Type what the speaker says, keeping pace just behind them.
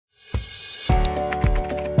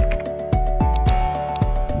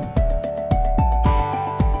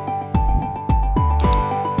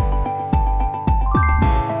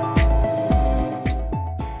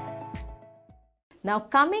Now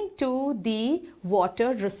coming to the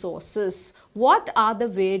water resources. What are the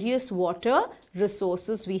various water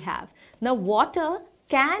resources we have? Now water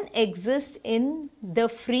can exist in the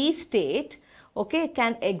free state, okay,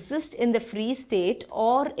 can exist in the free state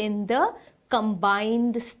or in the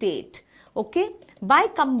combined state. Okay, by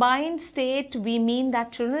combined state we mean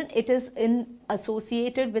that, children, it is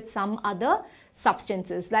associated with some other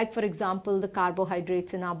substances, like for example the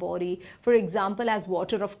carbohydrates in our body, for example as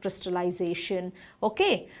water of crystallization.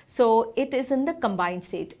 Okay, so it is in the combined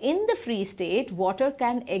state. In the free state, water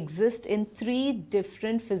can exist in 3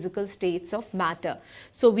 different physical states of matter.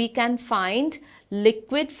 So we can find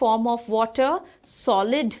liquid form of water,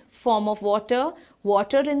 solid form of water,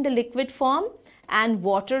 water in the liquid form, and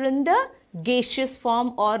water in the gaseous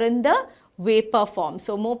form or in the vapor form.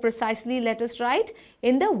 So more precisely, let us write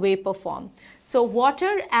in the vapor form. So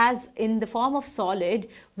water as in the form of solid,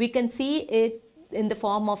 we can see it in the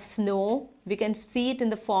form of snow, we can see it in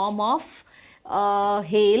the form of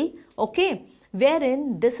hail, okay,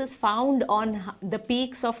 wherein this is found on the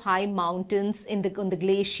peaks of high mountains, on the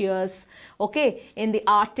glaciers, okay, in the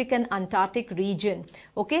Arctic and Antarctic region.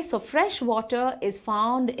 Okay, so fresh water is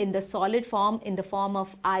found in the solid form, in the form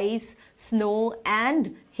of ice, snow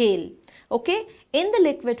and hail. Okay, in the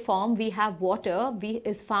liquid form we have water,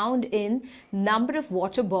 is found in number of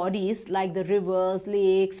water bodies like the rivers,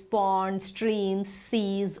 lakes, ponds, streams,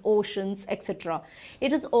 seas, oceans, etc.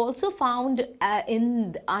 It is also found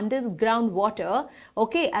in underground water,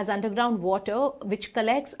 okay, as underground water which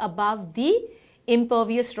collects above the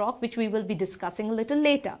impervious rock, which we will be discussing a little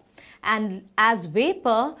later. And as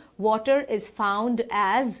vapor, water is found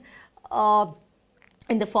as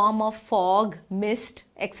in the form of fog, mist,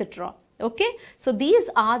 etc. Okay, so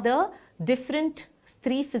these are the different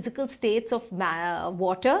 3 physical states of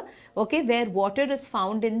water, okay, where water is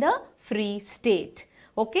found in the free state.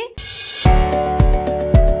 Okay.